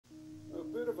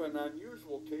an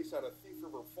unusual case out of Thief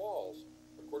River Falls.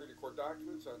 According to court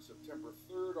documents, on September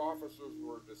 3rd, officers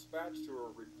were dispatched to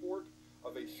a report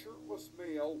of a shirtless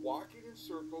male walking in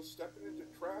circles, stepping into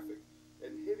traffic,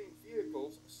 and hitting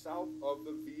vehicles south of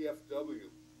the VFW.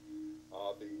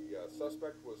 The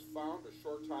suspect was found a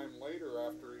short time later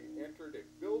after he entered a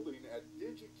building at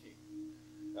DigiKey.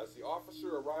 As the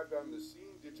officer arrived on the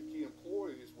scene, DigiKey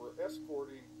employees were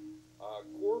escorting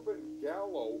Corbin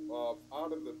Gallo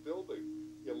out of the building.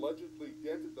 He allegedly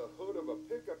dented the hood of a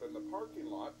pickup in the parking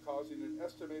lot, causing an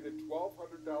estimated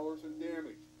 $1,200 in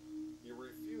damage. He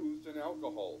refused an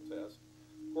alcohol test.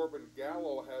 Corbin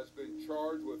Gallo has been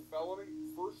charged with felony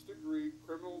first-degree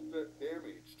criminal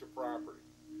damage to property.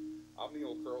 I'm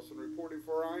Neil Carlson reporting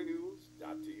for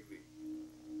iNews.tv.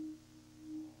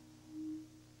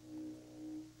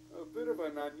 A bit of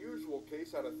an unusual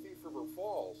case out of Thief River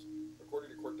Falls.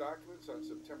 According to court documents, on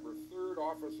September 3rd,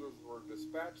 officers were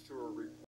dispatched to a report